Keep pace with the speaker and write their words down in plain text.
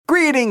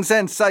Greetings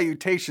and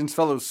salutations,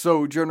 fellow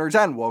sojourners,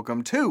 and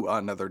welcome to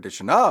another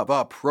edition of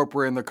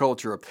Appropriating the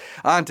Culture.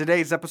 On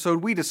today's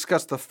episode, we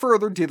discuss the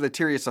further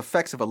deleterious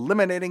effects of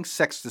eliminating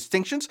sex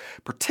distinctions,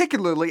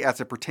 particularly as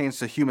it pertains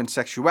to human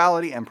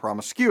sexuality and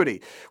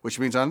promiscuity, which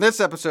means on this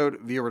episode,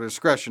 viewer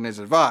discretion is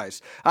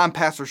advised. I'm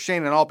Pastor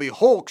Shane, and I'll be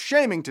Hulk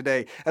shaming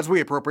today as we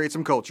appropriate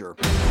some culture.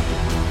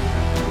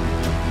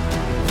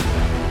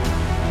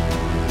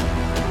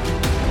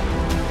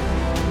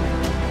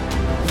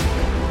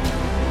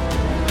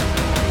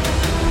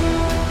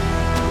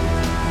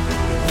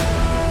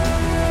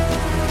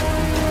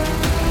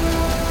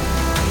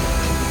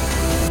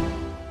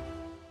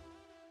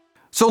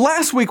 So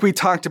last week we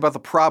talked about the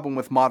problem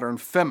with modern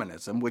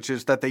feminism, which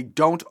is that they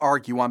don't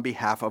argue on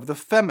behalf of the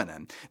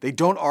feminine. They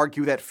don't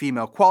argue that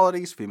female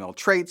qualities, female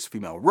traits,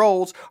 female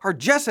roles are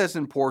just as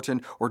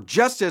important or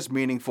just as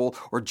meaningful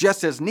or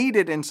just as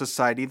needed in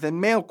society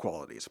than male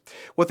qualities.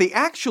 What they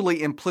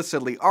actually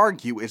implicitly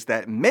argue is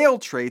that male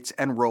traits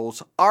and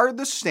roles are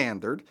the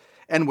standard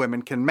and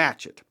women can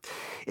match it.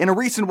 In a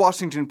recent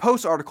Washington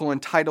Post article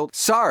entitled,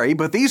 "Sorry,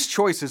 but these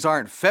choices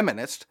aren't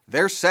feminist,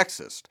 they're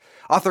sexist,"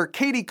 author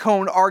Katie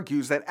Cohn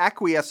argues that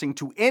acquiescing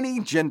to any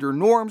gender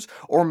norms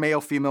or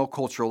male-female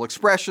cultural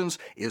expressions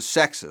is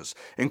sexist,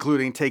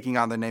 including taking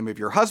on the name of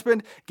your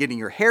husband, getting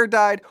your hair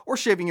dyed, or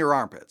shaving your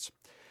armpits.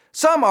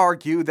 Some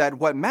argue that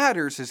what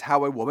matters is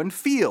how a woman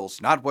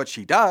feels, not what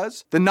she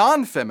does. The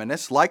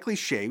non-feminist likely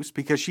shaves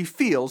because she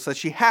feels that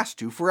she has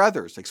to for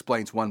others,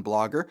 explains one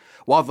blogger,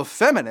 while the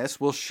feminist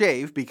will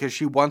shave because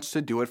she wants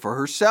to do it for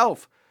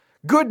herself.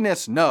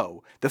 Goodness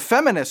no. The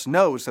feminist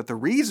knows that the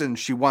reasons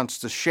she wants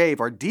to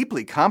shave are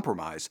deeply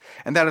compromised,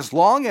 and that as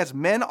long as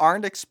men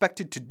aren't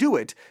expected to do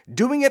it,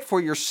 doing it for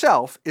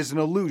yourself is an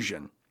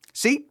illusion.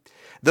 See?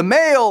 The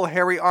male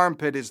hairy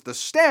armpit is the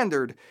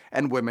standard,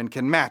 and women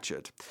can match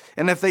it.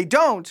 And if they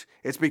don't,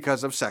 it's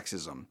because of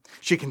sexism.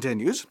 She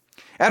continues,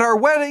 "At our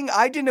wedding,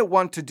 I didn't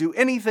want to do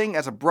anything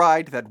as a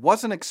bride that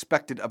wasn't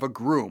expected of a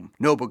groom.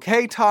 No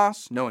bouquet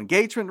toss, no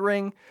engagement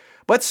ring.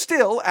 But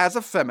still, as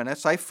a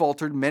feminist, I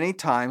faltered many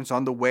times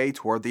on the way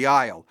toward the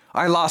aisle.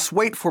 I lost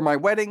weight for my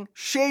wedding,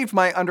 shaved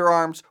my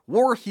underarms,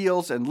 wore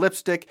heels and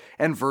lipstick,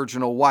 and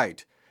virginal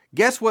white.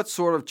 Guess what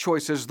sort of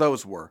choices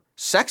those were?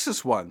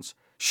 Sexist ones.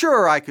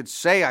 Sure, I could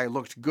say I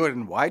looked good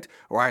in white,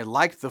 or I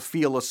liked the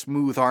feel of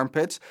smooth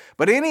armpits,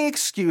 but any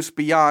excuse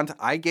beyond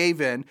 'I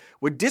gave in'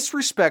 would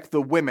disrespect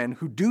the women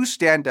who do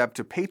stand up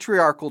to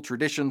patriarchal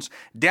traditions,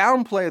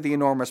 downplay the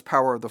enormous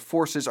power of the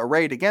forces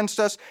arrayed against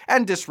us,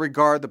 and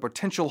disregard the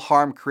potential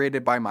harm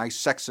created by my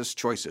sexist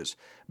choices.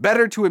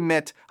 Better to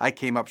admit I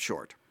came up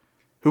short."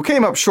 Who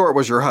came up short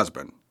was your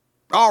husband.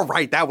 All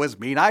right, that was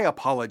mean. I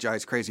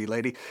apologize, crazy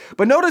lady.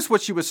 But notice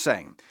what she was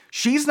saying.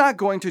 She's not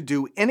going to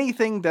do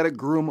anything that a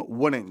groom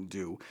wouldn't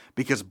do,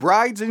 because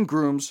brides and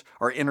grooms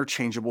are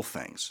interchangeable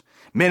things.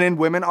 Men and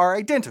women are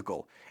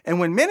identical. And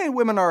when men and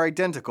women are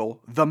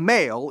identical, the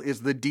male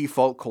is the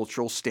default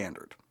cultural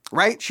standard.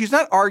 Right? She's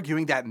not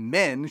arguing that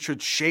men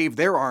should shave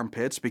their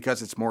armpits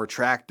because it's more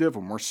attractive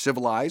or more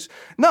civilized.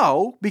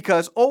 No,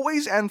 because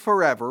always and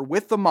forever,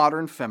 with the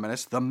modern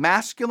feminist, the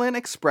masculine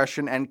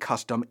expression and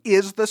custom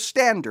is the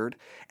standard,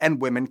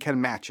 and women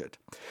can match it.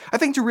 I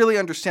think to really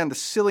understand the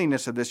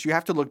silliness of this, you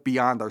have to look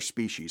beyond our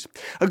species.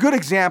 A good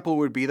example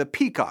would be the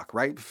peacock,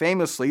 right?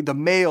 Famously, the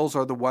males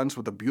are the ones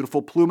with the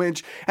beautiful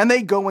plumage, and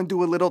they go and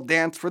do a little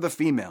dance for the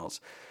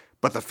females.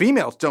 But the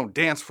females don't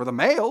dance for the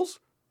males.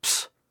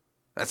 Psst.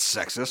 That's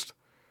sexist.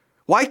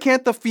 Why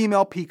can't the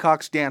female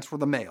peacocks dance for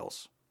the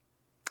males?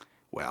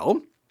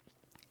 Well,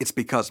 it's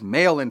because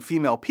male and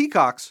female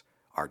peacocks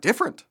are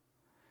different.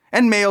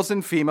 And males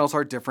and females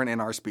are different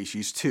in our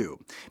species too.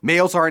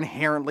 Males are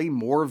inherently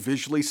more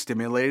visually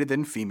stimulated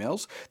than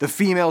females. The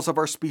females of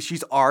our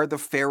species are the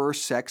fairer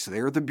sex,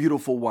 they're the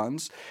beautiful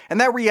ones. And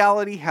that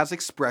reality has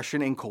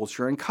expression in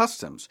culture and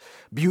customs.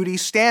 Beauty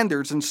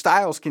standards and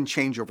styles can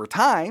change over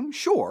time,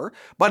 sure,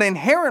 but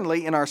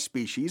inherently in our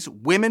species,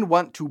 women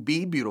want to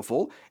be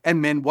beautiful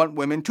and men want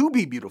women to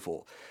be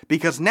beautiful.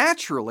 Because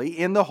naturally,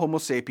 in the Homo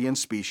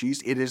sapiens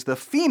species, it is the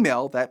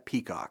female that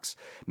peacocks.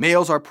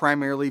 Males are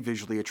primarily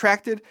visually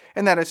attracted,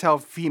 and that is how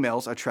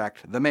females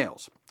attract the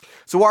males.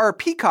 So our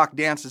peacock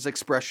dances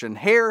expression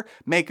hair,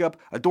 makeup,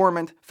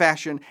 adornment,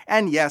 fashion,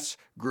 and yes,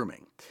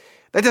 grooming.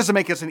 That doesn't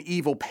make us an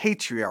evil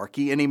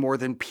patriarchy any more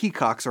than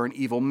peacocks are an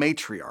evil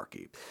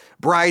matriarchy.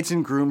 Brides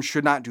and grooms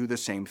should not do the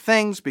same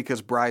things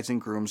because brides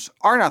and grooms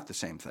are not the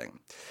same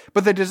thing.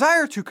 But the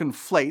desire to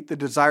conflate, the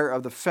desire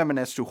of the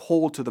feminists to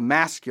hold to the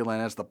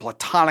masculine as the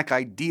platonic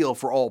ideal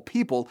for all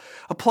people,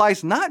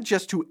 applies not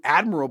just to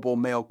admirable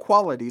male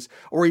qualities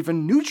or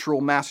even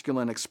neutral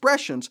masculine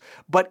expressions,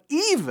 but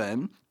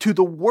even to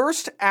the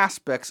worst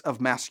aspects of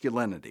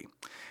masculinity.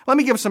 Let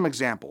me give some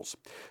examples.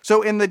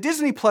 So in the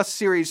Disney Plus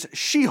series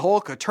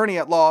She-Hulk, Attorney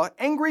at Law,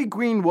 angry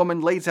green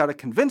woman lays out a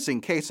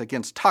convincing case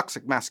against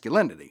toxic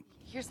masculinity.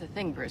 Here's the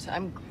thing, Bruce.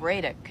 I'm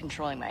great at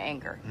controlling my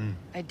anger.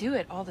 I do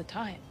it all the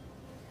time.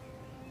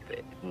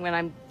 But when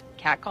I'm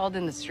catcalled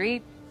in the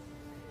street,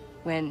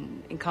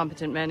 when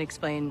incompetent men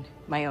explain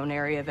my own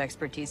area of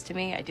expertise to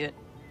me, I do it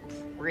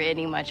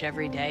pretty much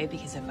every day,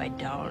 because if I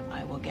don't,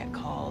 I will get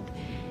called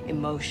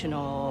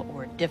emotional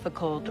or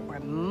difficult, or I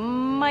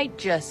might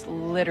just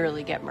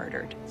literally get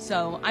murdered.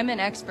 So I'm an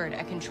expert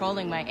at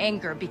controlling my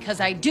anger because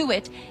I do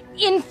it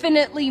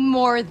infinitely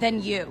more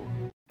than you.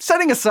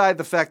 Setting aside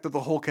the fact that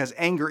the Hulk has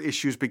anger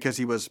issues because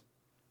he was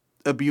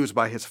abused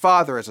by his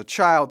father as a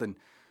child and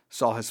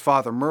saw his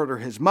father murder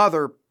his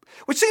mother,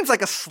 which seems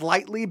like a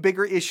slightly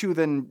bigger issue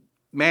than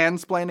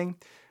mansplaining.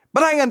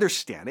 But I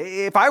understand.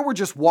 If I were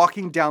just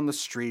walking down the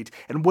street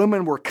and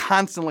women were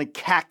constantly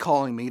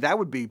catcalling me, that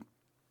would be...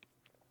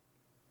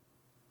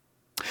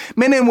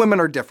 Men and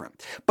women are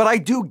different, but I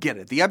do get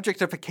it. The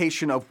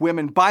objectification of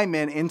women by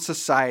men in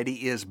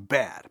society is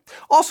bad.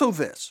 Also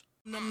this.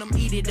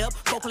 Eat it up.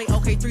 Go play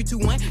okay, 3, 2,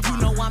 1. You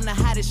know I'm the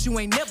hottest. You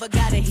ain't never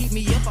gotta heat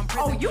me up.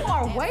 Oh, you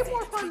are way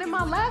more fun than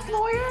my last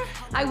lawyer.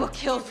 I will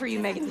kill for you,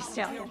 Megan Thee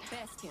Stallion.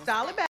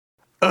 Solid back.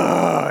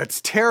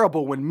 It's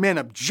terrible when men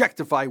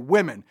objectify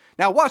women.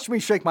 Now watch me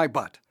shake my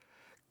butt.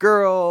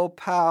 Girl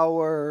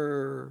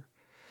power.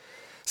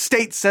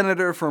 State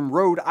Senator from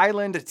Rhode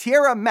Island,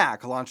 Tiara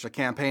Mack, launched a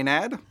campaign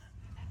ad.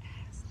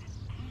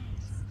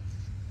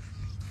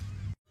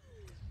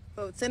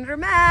 Vote Senator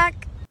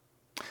Mack.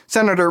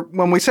 Senator,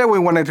 when we said we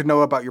wanted to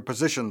know about your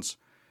positions,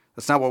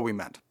 that's not what we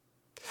meant.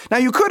 Now,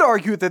 you could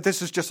argue that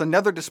this is just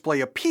another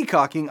display of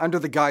peacocking under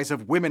the guise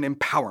of women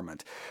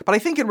empowerment, but I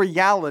think in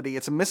reality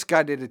it's a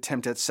misguided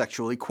attempt at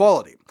sexual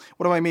equality.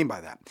 What do I mean by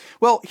that?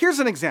 Well, here's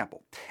an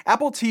example.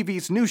 Apple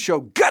TV's new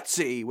show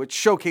Gutsy, which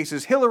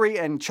showcases Hillary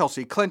and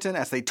Chelsea Clinton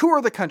as they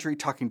tour the country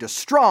talking to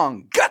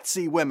strong,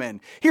 gutsy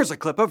women. Here's a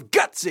clip of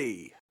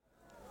Gutsy.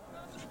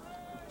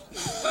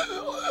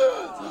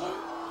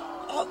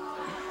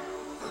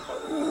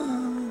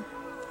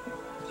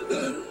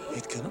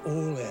 It can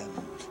all end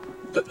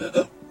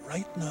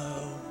right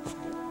now.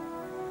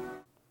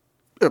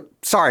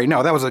 Sorry,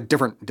 no, that was a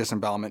different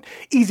disembowelment.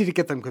 Easy to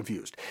get them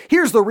confused.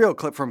 Here's the real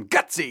clip from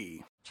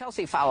Gutsy.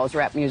 Chelsea follows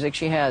rap music.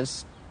 She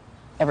has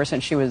ever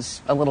since she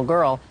was a little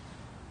girl.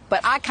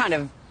 But I kind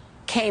of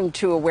came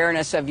to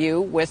awareness of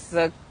you with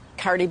the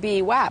Cardi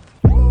B WAP.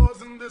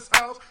 Whores in this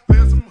house,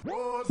 there's some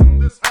whores in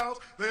this house,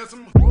 there's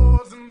some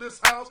whores in this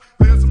house,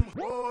 there's some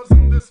whores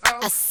in this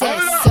house. I said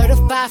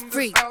certified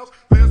free,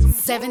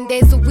 7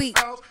 days a week,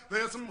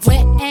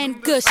 wet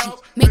and gushy,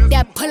 make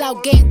that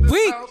pull-out game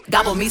weak.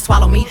 Gobble me,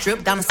 swallow me,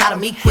 drip down inside of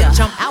me. Quick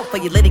jump out for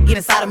you, let it get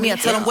inside of me. I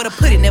tell them where to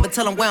put it, never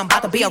tell them where I'm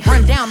about to be. I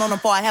run down on them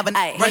before I have a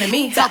night. Running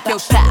me, talk your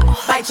style,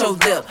 bite your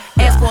lip.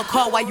 Ask for a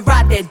call while you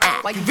ride that.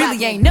 While you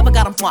really ain't never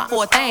got him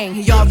for a thing.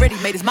 He already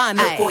made his mind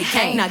up before he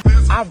came. Now,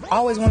 I've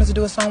always wanted to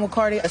do a song with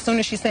Cardi. As soon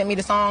as she sent me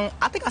the song,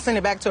 I think I sent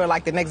it back to her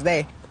like the next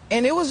day.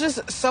 And it was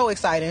just so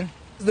exciting.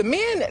 The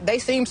men, they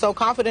seem so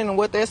confident in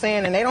what they're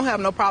saying, and they don't have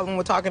no problem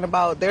with talking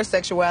about their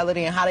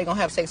sexuality and how they're going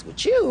to have sex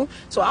with you.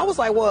 So I was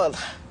like, well,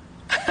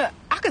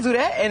 I could do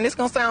that, and it's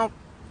going to sound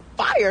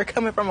fire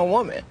coming from a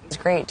woman. It's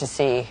great to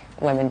see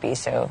women be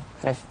so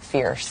kind of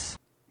fierce.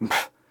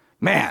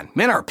 Man,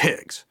 men are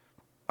pigs.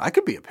 I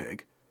could be a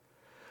pig.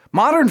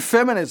 Modern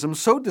feminism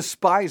so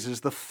despises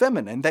the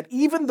feminine that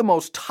even the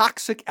most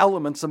toxic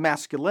elements of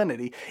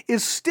masculinity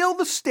is still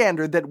the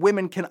standard that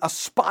women can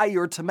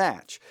aspire to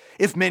match.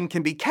 If men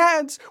can be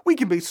cads, we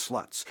can be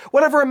sluts.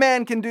 Whatever a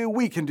man can do,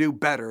 we can do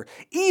better,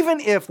 even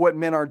if what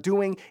men are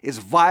doing is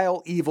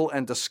vile, evil,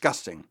 and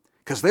disgusting.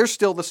 Because they're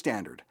still the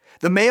standard.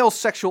 The male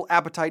sexual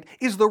appetite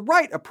is the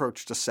right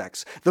approach to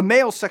sex. The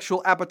male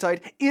sexual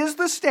appetite is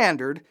the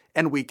standard,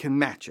 and we can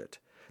match it.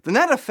 The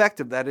net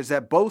effect of that is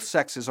that both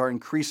sexes are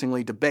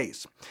increasingly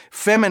debased.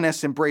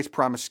 Feminists embrace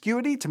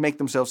promiscuity to make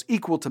themselves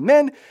equal to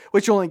men,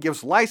 which only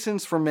gives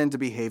license for men to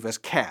behave as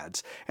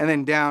cads. And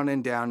then down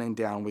and down and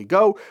down we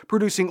go,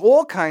 producing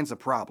all kinds of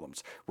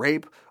problems.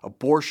 Rape,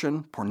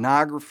 abortion,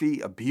 pornography,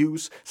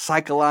 abuse,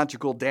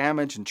 psychological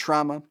damage, and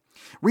trauma.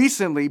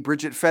 Recently,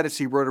 Bridget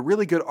Fetisi wrote a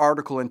really good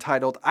article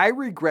entitled, "I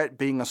Regret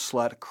Being a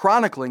Slut,"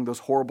 chronicling those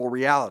horrible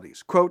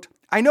realities. Quote,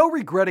 "I know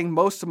regretting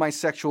most of my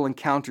sexual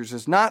encounters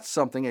is not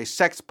something a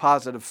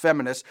sex-positive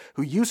feminist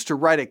who used to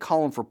write a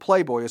column for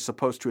Playboy is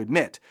supposed to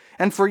admit,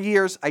 and for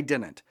years I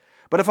didn't.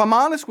 But if I'm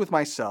honest with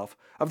myself,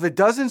 of the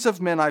dozens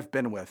of men I've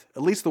been with,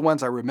 at least the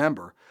ones I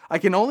remember, I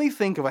can only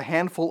think of a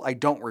handful I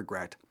don't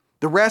regret.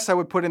 The rest I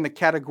would put in the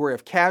category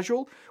of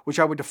casual, which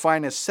I would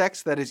define as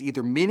sex that is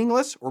either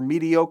meaningless or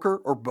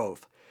mediocre or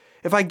both.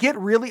 If I get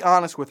really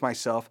honest with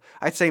myself,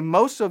 I'd say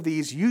most of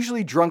these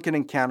usually drunken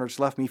encounters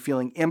left me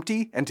feeling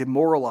empty and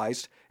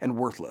demoralized and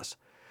worthless.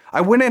 I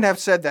wouldn't have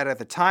said that at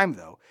the time,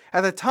 though.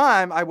 At the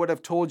time, I would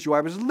have told you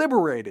I was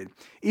liberated,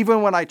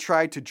 even when I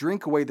tried to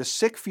drink away the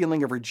sick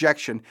feeling of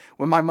rejection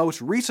when my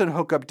most recent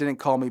hookup didn't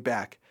call me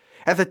back.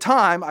 At the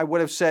time, I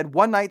would have said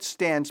one-night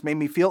stands made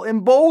me feel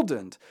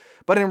emboldened.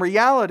 But in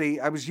reality,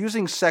 I was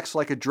using sex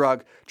like a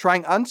drug,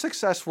 trying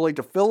unsuccessfully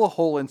to fill a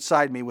hole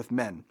inside me with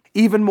men.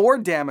 Even more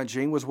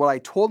damaging was what I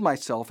told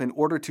myself in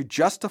order to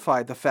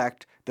justify the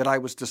fact that I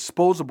was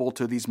disposable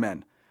to these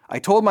men. I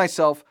told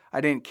myself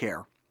I didn't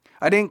care.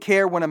 I didn't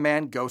care when a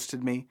man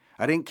ghosted me.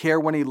 I didn't care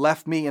when he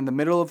left me in the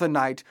middle of the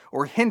night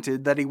or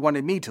hinted that he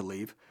wanted me to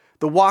leave.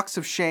 The walks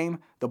of shame,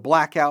 the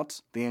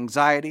blackouts, the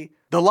anxiety.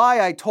 The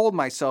lie I told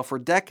myself for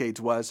decades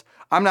was,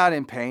 I'm not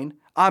in pain,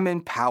 I'm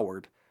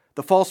empowered.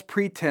 The false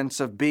pretense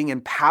of being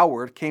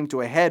empowered came to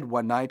a head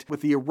one night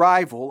with the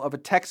arrival of a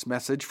text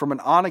message from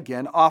an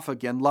on-again,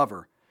 off-again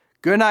lover.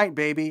 "Good night,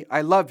 baby,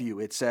 I love you,"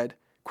 it said,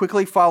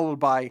 quickly followed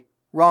by,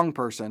 "Wrong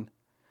person."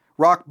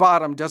 Rock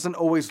bottom doesn't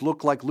always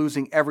look like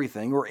losing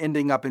everything or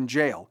ending up in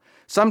jail.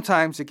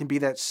 Sometimes it can be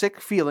that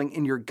sick feeling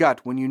in your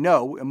gut when you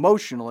know,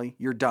 emotionally,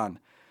 you're done.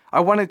 I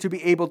wanted to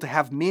be able to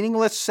have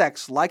meaningless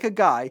sex like a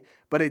guy,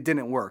 but it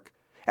didn't work.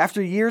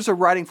 After years of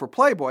writing for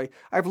Playboy,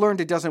 I've learned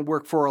it doesn't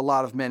work for a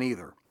lot of men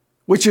either.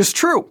 Which is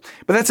true,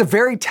 but that's a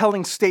very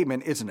telling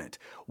statement, isn't it?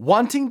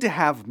 Wanting to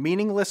have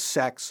meaningless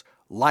sex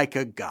like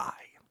a guy.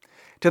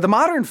 To the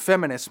modern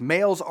feminists,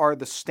 males are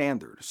the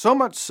standard, so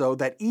much so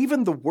that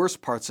even the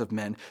worst parts of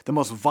men, the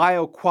most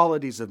vile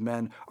qualities of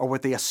men, are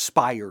what they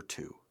aspire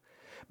to.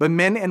 But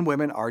men and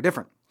women are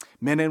different.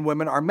 Men and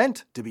women are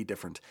meant to be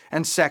different,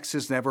 and sex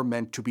is never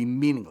meant to be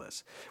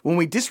meaningless. When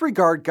we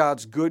disregard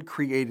God's good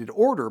created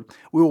order,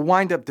 we will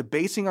wind up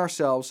debasing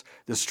ourselves,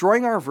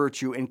 destroying our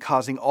virtue, and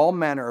causing all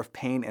manner of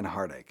pain and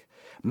heartache.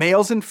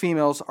 Males and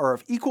females are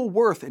of equal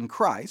worth in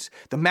Christ.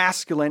 The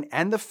masculine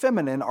and the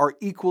feminine are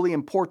equally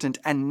important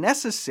and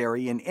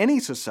necessary in any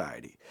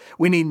society.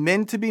 We need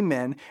men to be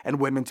men and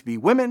women to be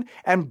women,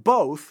 and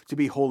both to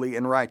be holy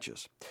and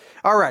righteous.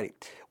 Alrighty,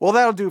 well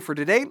that'll do for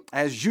today.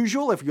 As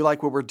usual, if you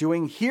like what we're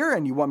doing here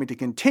and you want me to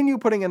continue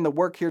putting in the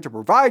work here to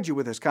provide you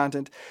with this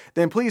content,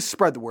 then please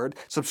spread the word.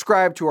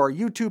 Subscribe to our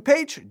YouTube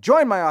page,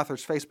 join my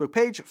author's Facebook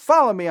page,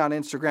 follow me on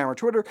Instagram or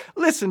Twitter,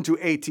 listen to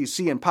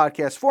ATC in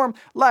podcast form,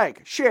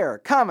 like, share,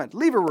 comment,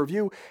 leave a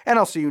review, and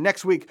I'll see you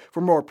next week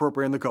for more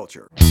Appropriate in the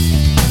Culture.